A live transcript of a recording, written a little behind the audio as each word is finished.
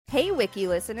Hey, Wiki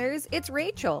listeners, it's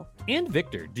Rachel. And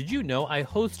Victor, did you know I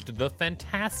host the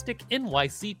fantastic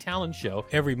NYC Talent Show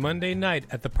every Monday night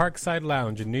at the Parkside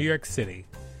Lounge in New York City?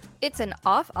 It's an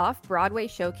off-Broadway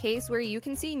showcase where you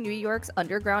can see New York's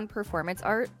underground performance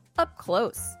art up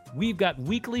close. We've got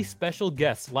weekly special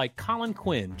guests like Colin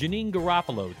Quinn, Janine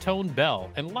Garofalo, Tone Bell,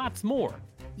 and lots more.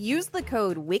 Use the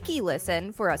code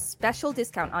WIKILISTEN for a special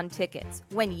discount on tickets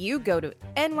when you go to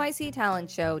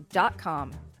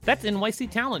nyctalentshow.com. That's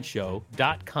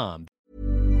nyctalentshow.com.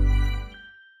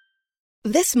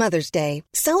 This Mother's Day,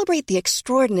 celebrate the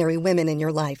extraordinary women in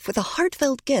your life with a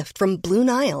heartfelt gift from Blue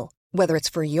Nile. Whether it's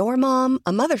for your mom,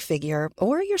 a mother figure,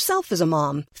 or yourself as a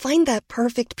mom, find that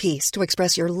perfect piece to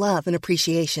express your love and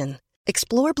appreciation.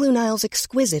 Explore Blue Nile's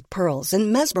exquisite pearls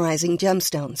and mesmerizing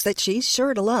gemstones that she's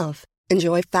sure to love.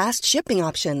 Enjoy fast shipping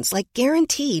options like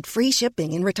guaranteed free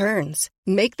shipping and returns.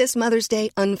 Make this Mother's Day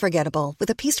unforgettable with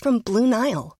a piece from Blue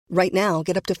Nile. Right now,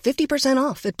 get up to 50%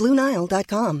 off at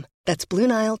BlueNile.com. That's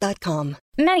BlueNile.com.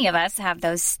 Many of us have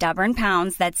those stubborn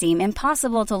pounds that seem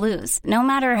impossible to lose, no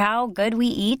matter how good we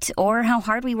eat or how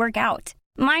hard we work out.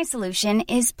 My solution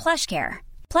is PlushCare.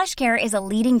 PlushCare is a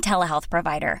leading telehealth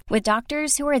provider with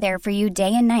doctors who are there for you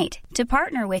day and night to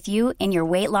partner with you in your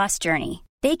weight loss journey.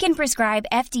 They can prescribe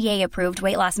FDA-approved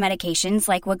weight loss medications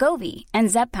like Wegovy and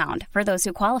Zepbound for those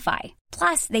who qualify.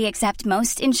 Plus, they accept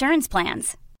most insurance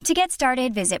plans. To get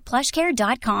started, visit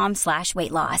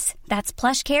plushcare.com/weightloss. That's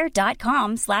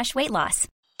plushcare.com/weightloss.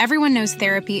 Everyone knows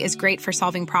therapy is great for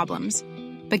solving problems,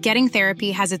 but getting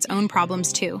therapy has its own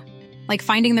problems too, like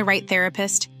finding the right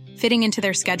therapist, fitting into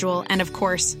their schedule, and of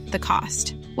course, the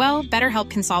cost. Well, BetterHelp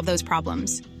can solve those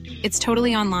problems. It's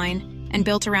totally online and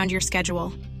built around your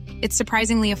schedule. It's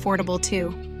surprisingly affordable,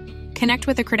 too. Connect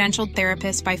with a credentialed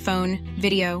therapist by phone,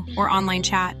 video, or online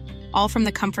chat, all from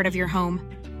the comfort of your home.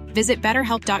 Visit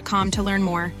BetterHelp.com to learn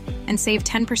more and save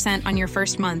 10% on your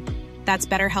first month. That's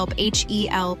BetterHelp,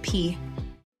 H-E-L-P.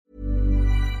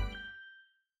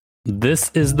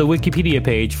 This is the Wikipedia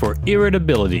page for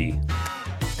Irritability.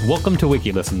 Welcome to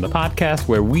WikiListen, the podcast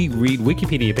where we read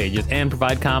Wikipedia pages and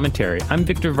provide commentary. I'm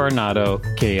Victor Varnado,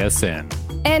 KSN.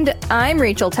 And I'm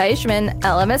Rachel Teichman,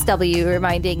 LMSW,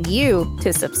 reminding you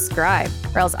to subscribe,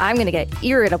 or else I'm going to get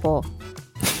irritable.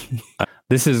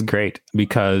 This is great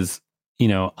because,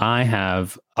 I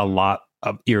have a lot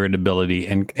of irritability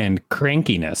and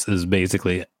crankiness is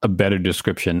basically a better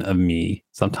description of me.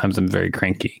 Sometimes I'm very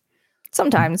cranky.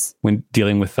 Sometimes. When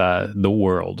dealing with the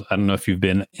world. I don't know if you've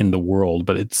been in the world,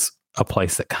 but it's a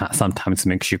place that sometimes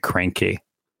makes you cranky.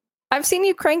 I've seen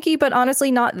you cranky, but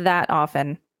honestly not that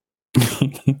often.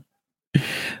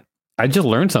 I just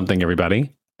learned something,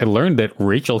 everybody. I learned that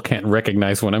Rachel can't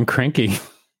recognize when I'm cranky.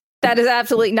 That is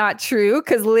absolutely not true,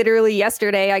 because literally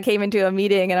yesterday I came into a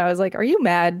meeting and I was like, are you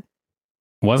mad?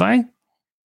 Was I?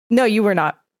 No, you were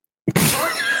not.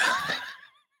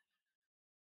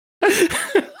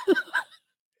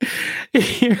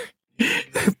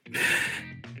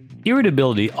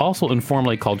 Irritability, also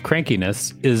informally called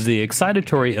crankiness, is the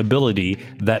excitatory ability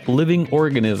that living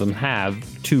organisms have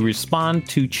to respond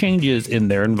to changes in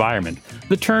their environment.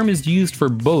 The term is used for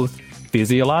both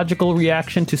physiological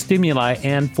reaction to stimuli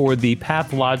and for the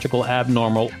pathological,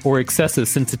 abnormal, or excessive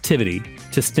sensitivity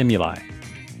to stimuli.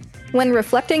 When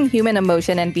reflecting human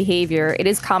emotion and behavior, it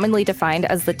is commonly defined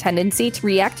as the tendency to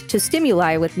react to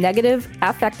stimuli with negative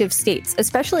affective states,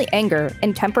 especially anger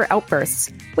and temper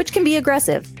outbursts, which can be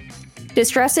aggressive.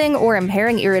 Distressing or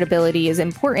impairing irritability is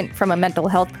important from a mental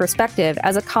health perspective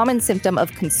as a common symptom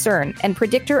of concern and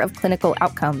predictor of clinical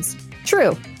outcomes.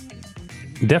 True.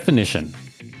 Definition.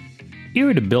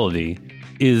 Irritability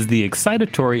is the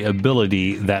excitatory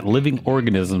ability that living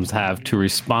organisms have to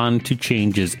respond to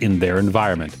changes in their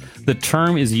environment. The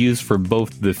term is used for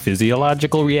both the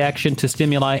physiological reaction to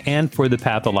stimuli and for the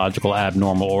pathological,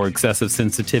 abnormal, or excessive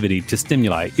sensitivity to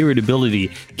stimuli. Irritability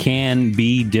can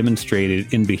be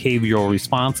demonstrated in behavioral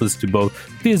responses to both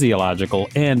physiological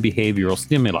and behavioral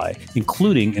stimuli,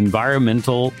 including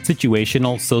environmental,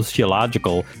 situational,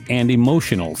 sociological, and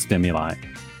emotional stimuli.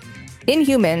 In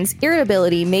humans,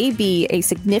 irritability may be a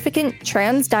significant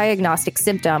transdiagnostic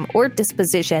symptom or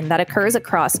disposition that occurs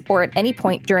across or at any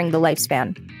point during the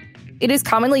lifespan. It is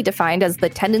commonly defined as the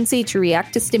tendency to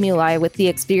react to stimuli with the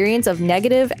experience of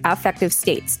negative affective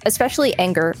states, especially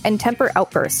anger and temper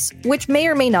outbursts, which may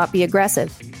or may not be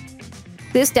aggressive.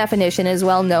 This definition is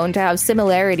well known to have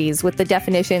similarities with the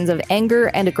definitions of anger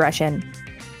and aggression.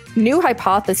 New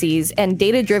hypotheses and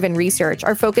data-driven research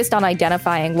are focused on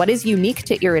identifying what is unique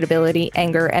to irritability,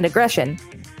 anger, and aggression.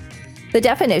 The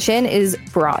definition is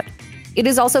broad. It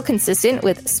is also consistent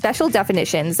with special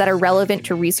definitions that are relevant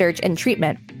to research and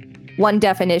treatment. One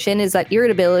definition is that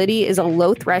irritability is a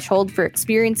low threshold for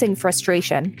experiencing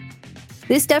frustration.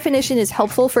 This definition is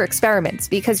helpful for experiments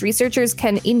because researchers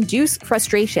can induce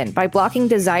frustration by blocking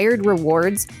desired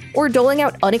rewards or doling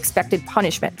out unexpected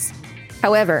punishments.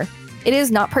 However, it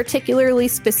is not particularly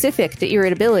specific to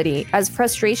irritability, as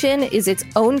frustration is its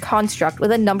own construct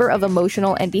with a number of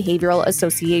emotional and behavioral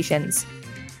associations.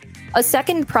 A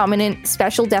second prominent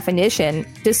special definition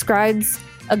describes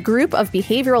a group of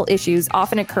behavioral issues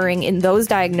often occurring in those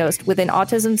diagnosed with an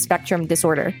autism spectrum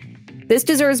disorder. This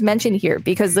deserves mention here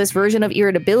because this version of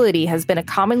irritability has been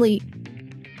I'm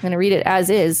going to read it as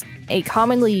is,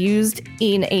 commonly used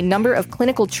in a number of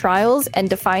clinical trials and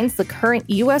defines the current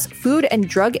U.S. Food and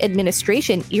Drug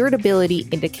Administration irritability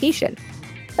indication.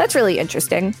 That's really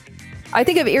interesting. I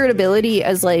think of irritability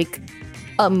as like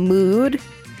a mood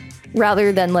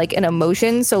rather than like an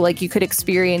emotion. So like you could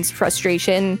experience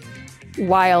frustration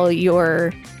while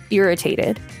you're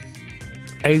irritated.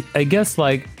 I guess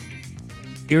like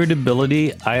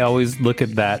irritability, I always look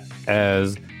at that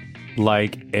as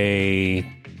like a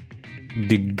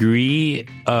degree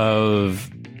of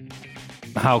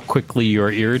how quickly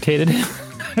you're irritated.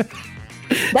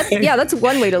 That's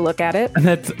one way to look at it.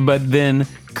 But then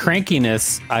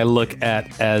crankiness, I look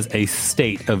at as a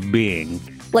state of being.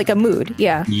 Like a mood,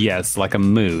 yeah. Yes, like a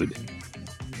mood.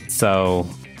 So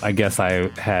I guess I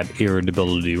had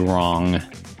irritability wrong.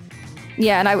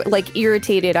 Yeah, and I like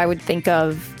irritated, I would think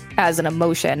of as an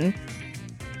emotion.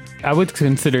 I would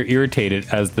consider irritated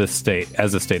as a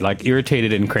state. Like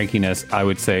irritated and crankiness, I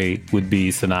would say would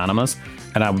be synonymous.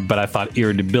 But I thought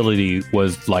irritability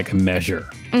was like a measure.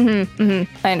 I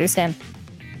understand.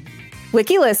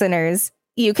 Wiki listeners,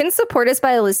 you can support us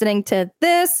by listening to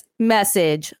this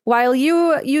message while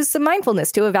you use some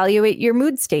mindfulness to evaluate your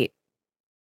mood state.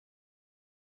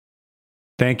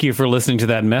 Thank you for listening to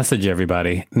that message,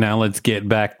 everybody. Now let's get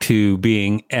back to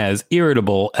being as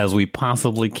irritable as we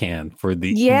possibly can for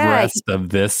the rest of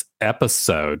this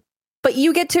episode. But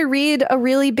you get to read a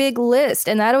really big list,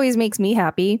 and that always makes me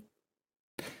happy.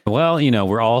 Well,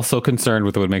 we're all so concerned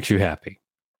with what makes you happy.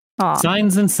 Aww.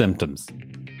 Signs and symptoms.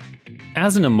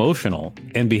 As an emotional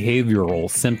and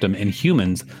behavioral symptom in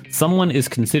humans, someone is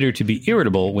considered to be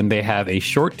irritable when they have a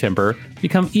short temper,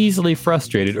 become easily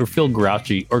frustrated, or feel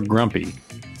grouchy or grumpy.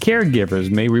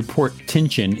 Caregivers may report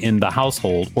tension in the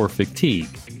household or fatigue.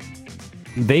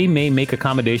 They may make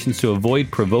accommodations to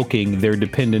avoid provoking their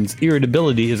dependents.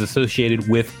 Irritability is associated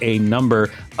with a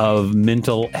number of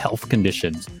mental health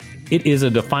conditions. It is a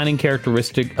defining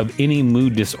characteristic of any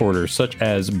mood disorder, such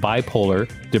as bipolar,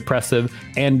 depressive,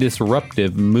 and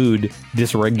disruptive mood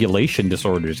dysregulation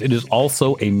disorders. It is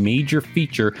also a major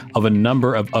feature of a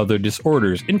number of other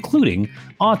disorders, including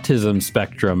autism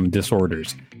spectrum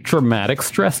disorders, traumatic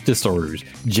stress disorders,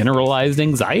 generalized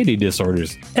anxiety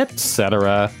disorders,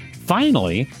 etc.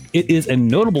 Finally, it is a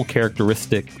notable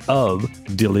characteristic of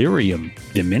delirium,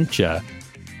 dementia,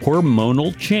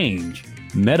 hormonal change,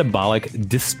 metabolic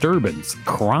disturbance,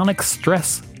 chronic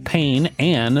stress, pain,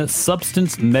 and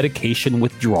substance medication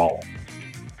withdrawal.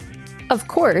 Of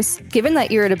course, given that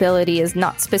irritability is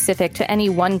not specific to any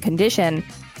one condition,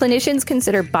 clinicians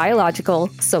consider biological,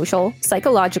 social,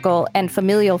 psychological, and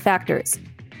familial factors.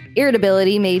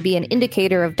 Irritability may be an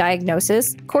indicator of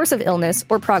diagnosis, course of illness,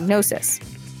 or prognosis.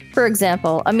 For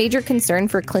example, a major concern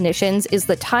for clinicians is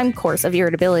the time course of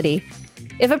irritability.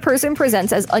 If a person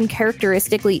presents as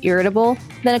uncharacteristically irritable,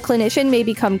 then a clinician may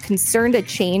become concerned a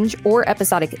change or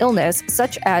episodic illness,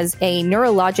 such as a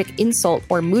neurologic insult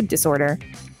or mood disorder.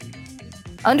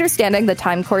 Understanding the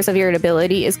time course of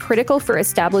irritability is critical for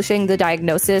establishing the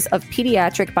diagnosis of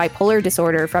pediatric bipolar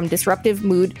disorder from disruptive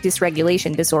mood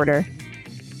dysregulation disorder.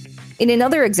 In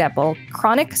another example,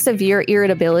 chronic severe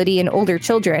irritability in older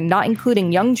children, not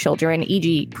including young children,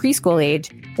 e.g. preschool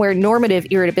age, where normative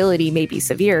irritability may be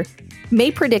severe, may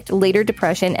predict later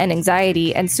depression and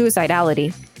anxiety and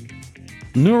suicidality.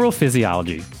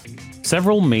 Neurophysiology.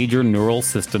 Several major neural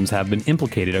systems have been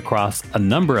implicated across a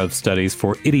number of studies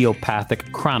for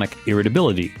idiopathic chronic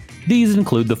irritability. These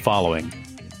include the following.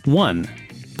 1.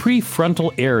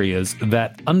 Prefrontal areas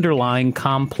that underlying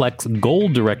complex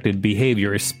goal-directed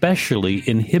behavior, especially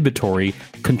inhibitory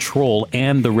control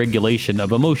and the regulation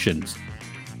of emotions.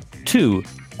 2.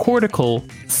 Cortical,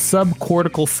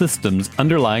 subcortical systems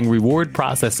underlying reward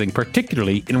processing,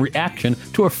 particularly in reaction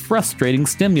to a frustrating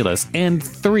stimulus. And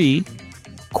 3.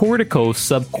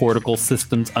 Cortico-subcortical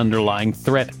systems underlying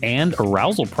threat and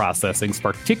arousal processing,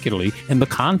 particularly in the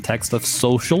context of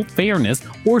social fairness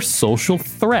or social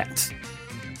threat.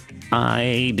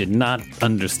 I did not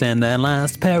understand that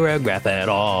last paragraph at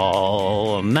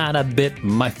all. Not a bit,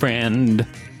 my friend.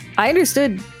 I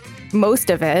understood most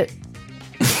of it.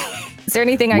 Is there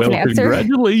anything I can answer?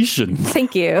 Congratulations.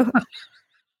 Thank you.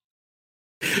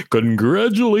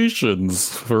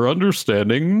 Congratulations for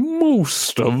understanding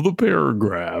most of the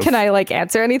paragraph. Can I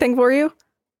answer anything for you?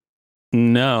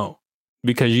 No,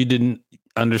 because you didn't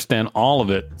understand all of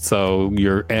it, so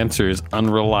your answer is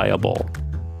unreliable.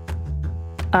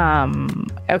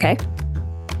 Okay.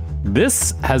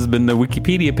 This has been the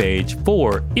Wikipedia page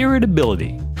for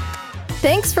irritability.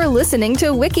 Thanks for listening to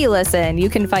WikiListen. You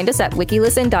can find us at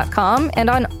wikilisten.com and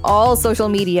on all social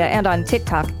media and on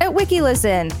TikTok at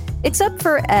WikiListen, except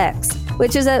for X,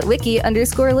 which is at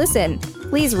wiki_listen.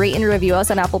 Please rate and review us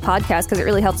on Apple Podcasts because it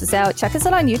really helps us out. Check us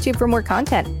out on YouTube for more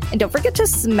content. And don't forget to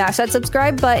smash that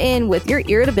subscribe button with your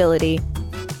irritability.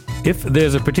 If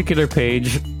there's a particular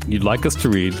page you'd like us to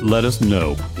read, let us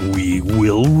know. We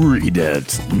will read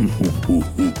it.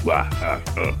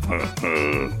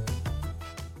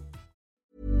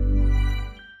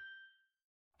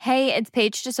 Hey, it's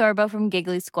Paige DeSorbo from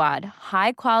Giggly Squad.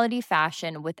 High quality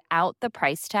fashion without the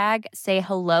price tag. Say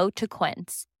hello to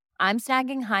Quince. I'm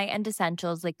snagging high-end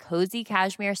essentials like cozy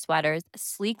cashmere sweaters,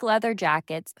 sleek leather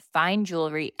jackets, fine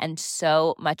jewelry, and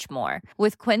so much more.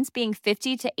 With Quince being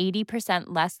 50 to 80%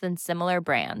 less than similar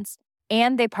brands.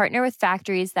 And they partner with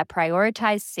factories that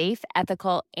prioritize safe,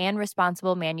 ethical, and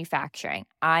responsible manufacturing.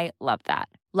 I love that.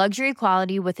 Luxury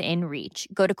quality within reach.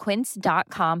 Go to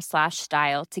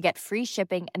quince.com/style to get free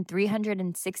shipping and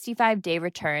 365-day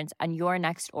returns on your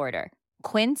next order.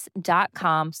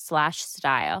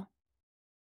 Quince.com/style.